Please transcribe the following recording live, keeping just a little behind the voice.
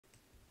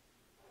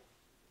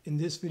In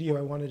this video,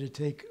 I wanted to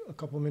take a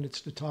couple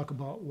minutes to talk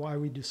about why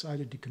we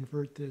decided to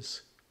convert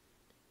this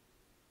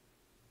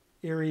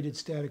aerated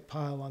static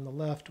pile on the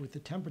left with the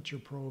temperature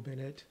probe in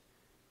it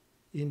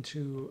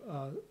into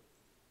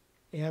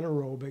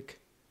anaerobic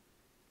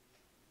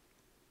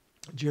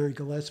Gerry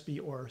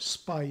Gillespie or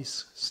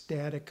SPICE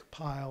static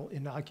pile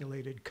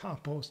inoculated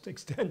compost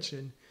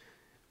extension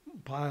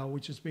pile,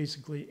 which is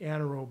basically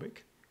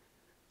anaerobic.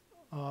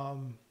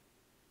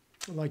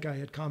 Like I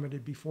had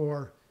commented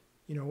before,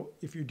 you know,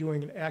 if you're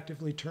doing an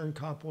actively turned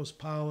compost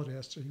pile, it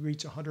has to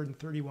reach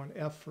 131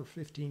 F for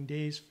 15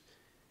 days.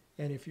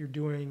 And if you're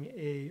doing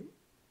a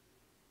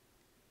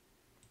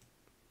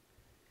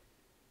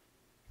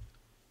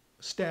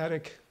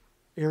static,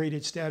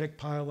 aerated static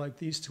pile like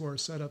these two are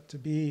set up to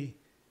be,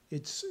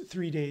 it's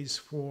 3 days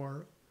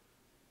for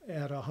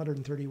at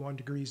 131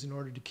 degrees in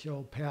order to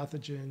kill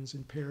pathogens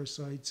and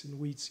parasites and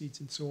weed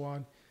seeds and so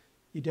on.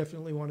 You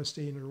definitely want to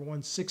stay under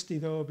 160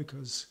 though,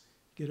 because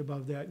you get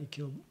above that and you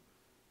kill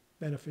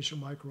beneficial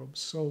microbes.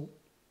 So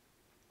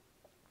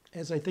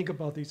as I think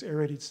about these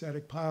aerated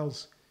static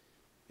piles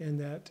and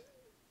that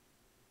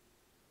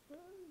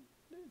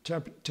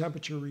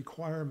temperature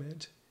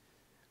requirement,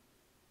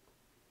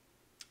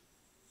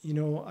 you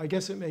know, I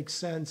guess it makes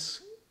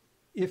sense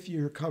if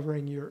you're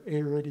covering your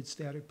aerated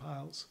static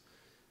piles.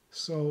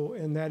 So,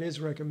 and that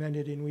is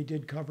recommended, and we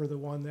did cover the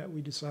one that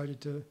we decided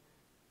to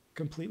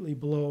completely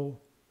blow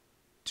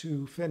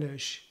to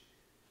finish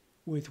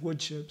with wood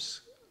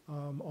chips.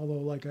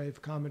 Although, like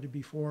I've commented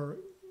before,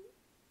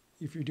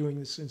 if you're doing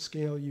this in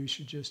scale, you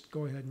should just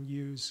go ahead and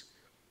use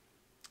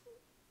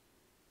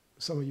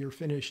some of your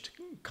finished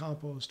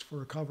compost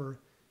for a cover.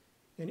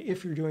 And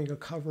if you're doing a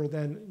cover,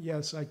 then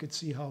yes, I could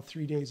see how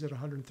 3 days at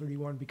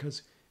 131,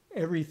 because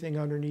everything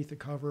underneath the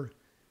cover,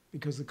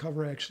 because the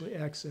cover actually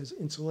acts as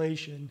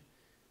insulation,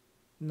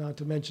 not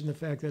to mention the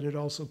fact that it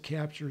also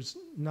captures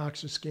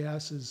noxious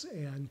gases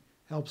and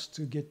helps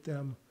to get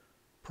them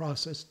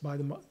processed by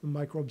the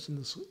microbes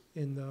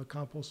in the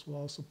compost will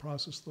also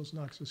process those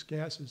noxious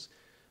gases,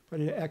 but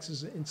it acts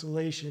as an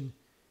insulation.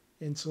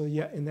 And so,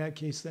 yeah, in that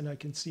case, then I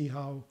can see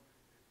how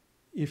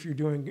if you're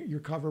doing your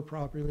cover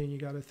properly and you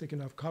got a thick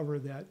enough cover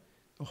that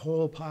the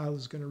whole pile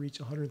is going to reach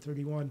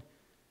 131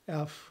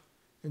 F,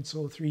 and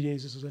so 3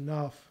 days is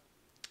enough.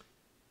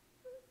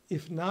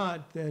 If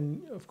not,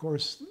 then of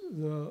course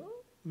the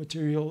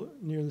material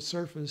near the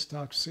surface,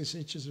 top 6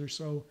 inches or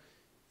so,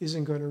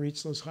 isn't going to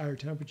reach those higher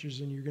temperatures,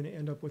 and you're going to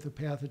end up with a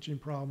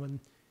pathogen problem. And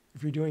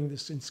if you're doing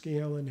this in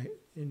scale and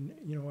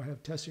you know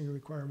have testing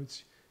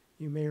requirements,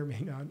 you may or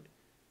may not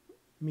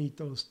meet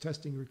those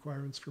testing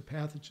requirements for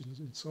pathogens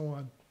and so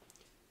on.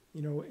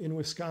 You know, in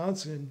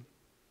Wisconsin,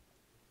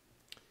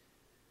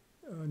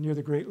 near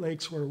the Great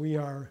Lakes where we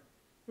are,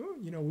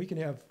 you know, we can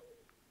have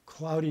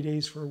cloudy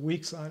days for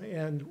weeks on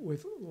end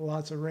with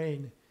lots of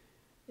rain,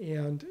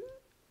 and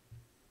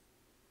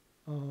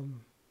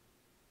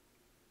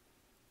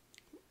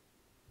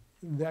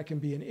that can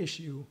be an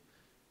issue.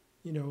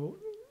 You know,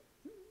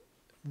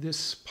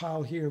 this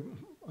pile here,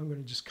 I'm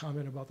going to just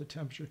comment about the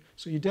temperature.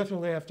 So you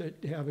definitely have to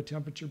have a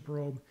temperature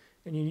probe,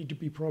 and you need to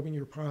be probing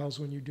your piles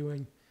when you're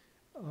doing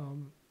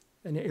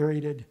an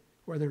aerated,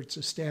 whether it's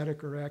a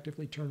static or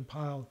actively turned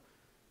pile.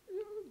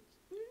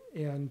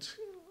 And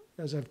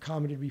as I've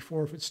commented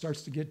before, if it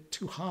starts to get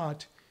too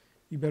hot,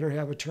 you better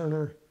have a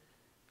turner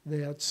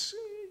that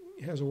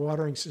has a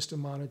watering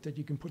system on it that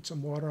you can put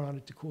some water on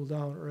it to cool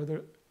down,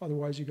 or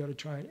otherwise you got to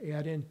try and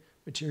add in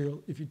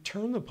material. If you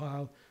turn the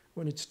pile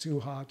when it's too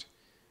hot,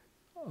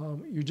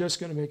 you're just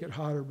going to make it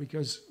hotter,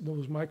 because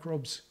those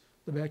microbes,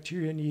 the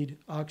bacteria, need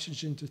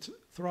oxygen to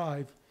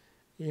thrive,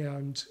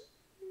 and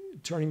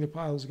turning the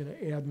pile is going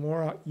to add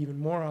even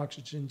more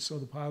oxygen, so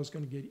the pile is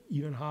going to get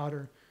even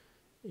hotter.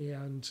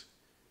 And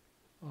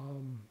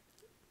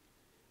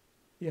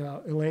yeah,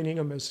 Elaine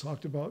Ingham has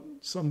talked about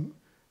some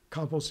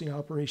composting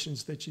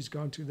operations that she's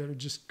gone to that are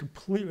just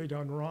completely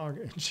done wrong,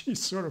 and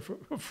she's sort of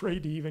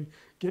afraid to even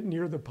get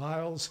near the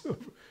piles,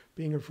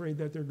 being afraid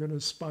that they're going to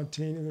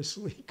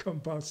spontaneously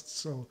combust.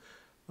 So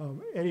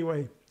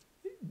anyway,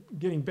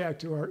 getting back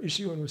to our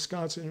issue in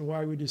Wisconsin and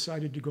why we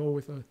decided to go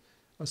with a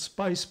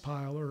SPICE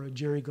pile or a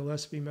Gerry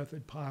Gillespie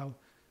method pile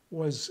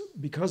was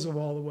because of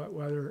all the wet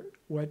weather,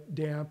 wet,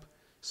 damp,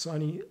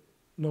 sunny,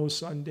 no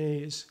sun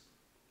days.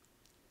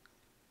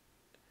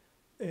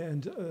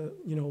 And,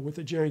 you know, with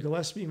the Gerry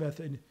Gillespie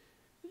method,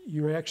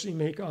 you actually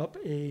make up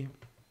a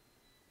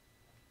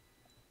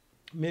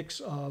mix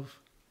of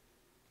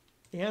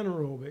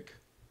anaerobic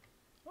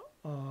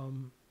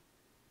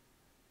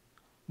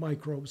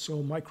microbes,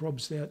 so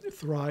microbes that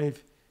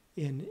thrive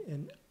in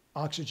an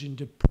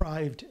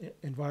oxygen-deprived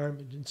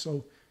environment. And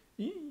so,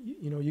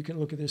 you know, you can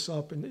look at this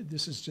up, and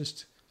this is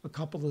just a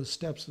couple of the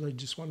steps that I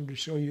just wanted to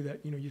show you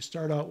that, you know, you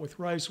start out with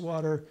rice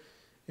water,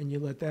 and you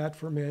let that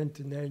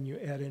ferment, and then you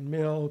add in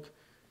milk,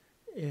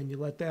 and you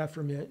let that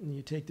ferment, and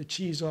you take the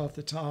cheese off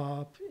the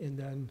top, and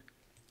then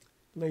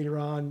later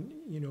on,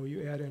 you know,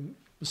 you add in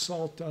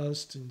salt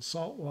dust and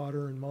salt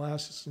water and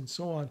molasses and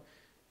so on,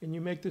 and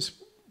you make this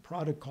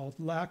product called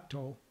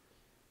lacto.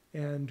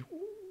 And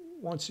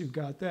once you've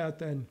got that,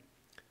 then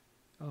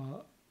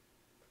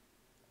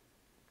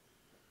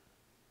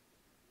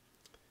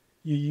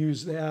you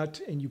use that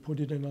and you put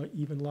it in an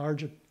even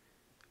larger,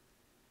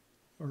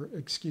 or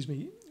excuse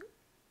me,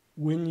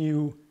 when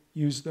you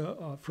use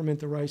the ferment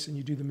the rice and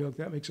you do the milk,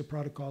 that makes a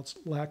product called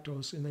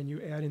lactose, and then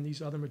you add in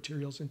these other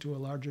materials into a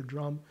larger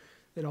drum.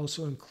 That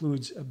also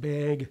includes a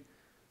bag,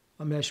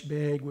 a mesh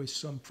bag with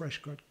some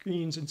fresh cut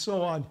greens and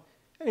so on.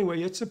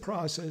 Anyway, it's a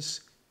process,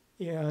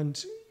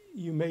 and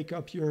you make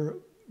up your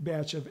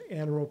batch of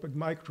anaerobic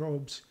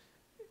microbes,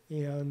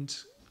 and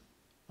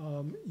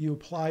you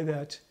apply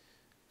that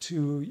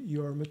to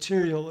your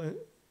material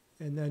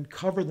and then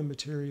cover the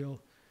material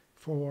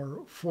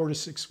for 4 to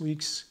 6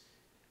 weeks.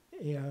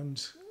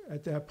 And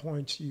at that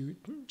point, you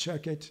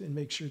check it and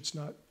make sure it's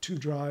not too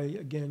dry.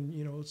 Again,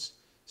 you know, it's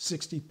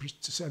 60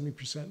 to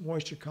 70%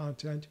 moisture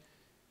content.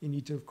 You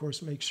need to, of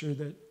course, make sure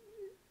that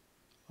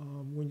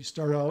when you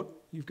start out,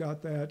 you've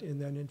got that, and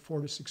then in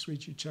 4 to 6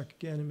 weeks, you check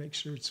again and make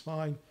sure it's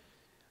fine.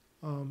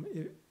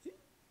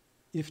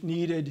 If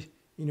needed,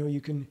 you know,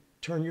 you can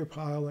turn your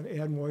pile and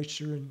add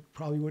moisture, and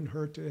probably wouldn't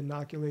hurt to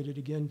inoculate it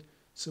again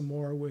some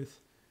more with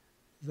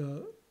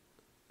the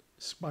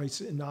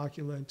spice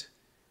inoculant.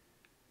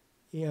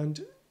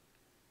 And,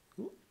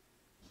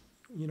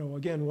 you know,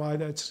 again, why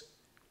that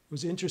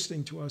was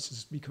interesting to us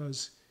is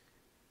because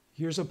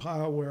here's a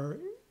pile where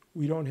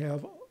we don't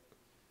have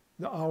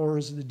the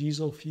hours, the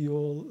diesel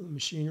fuel, the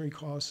machinery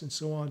costs, and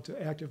so on to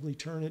actively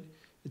turn it.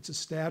 It's a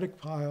static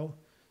pile,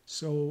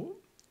 so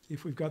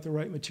if we've got the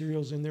right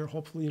materials in there,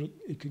 hopefully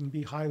it can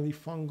be highly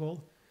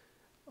fungal.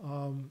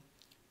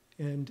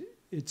 And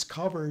it's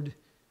covered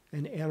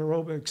and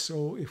anaerobic,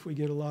 so if we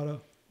get a lot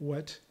of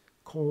wet,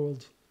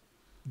 cold,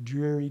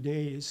 dreary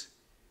days,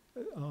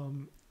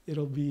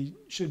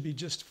 should be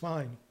just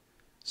fine.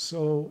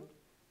 So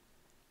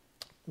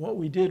what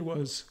we did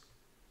was,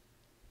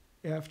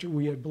 after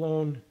we had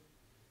blown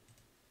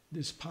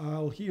this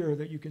pile here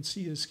that you can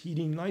see is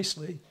heating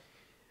nicely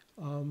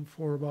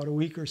for about a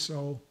week or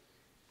so,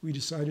 we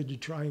decided to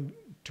try and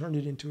turn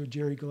it into a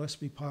Gerry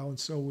Gillespie pile. And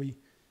so we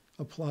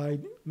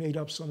made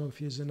up some of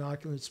his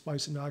inoculant,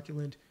 spice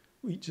inoculant.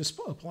 We just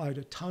applied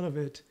a ton of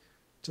it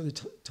to the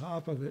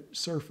top of it,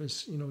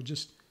 surface, you know,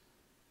 just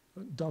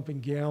dumping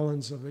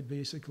gallons of it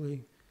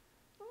basically,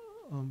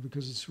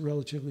 because it's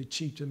relatively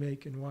cheap to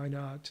make, and why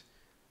not,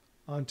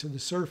 onto the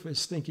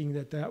surface, thinking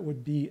that that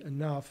would be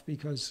enough,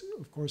 because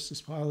of course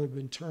this pile had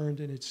been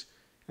turned and it's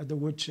had the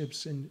wood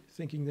chips, and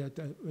thinking that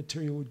the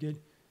material would get,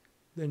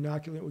 the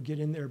inoculant would get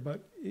in there,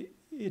 but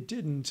it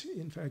didn't.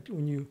 In fact,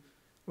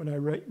 when I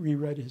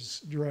reread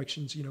his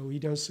directions, you know, he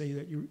does say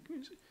that you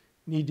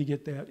need to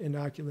get that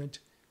inoculant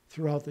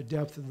throughout the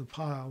depth of the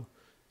pile.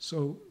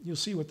 So you'll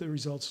see what the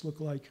results look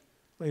like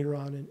later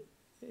on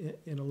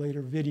in a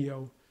later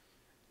video.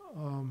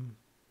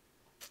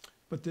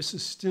 But this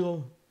is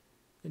still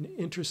an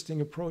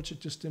interesting approach.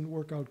 It just didn't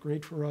work out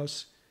great for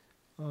us.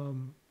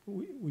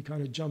 We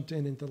kind of jumped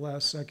in at the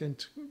last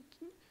second,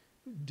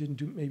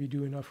 didn't maybe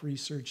do enough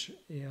research,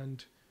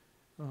 and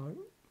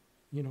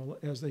you know,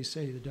 as they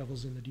say, the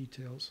devil's in the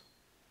details.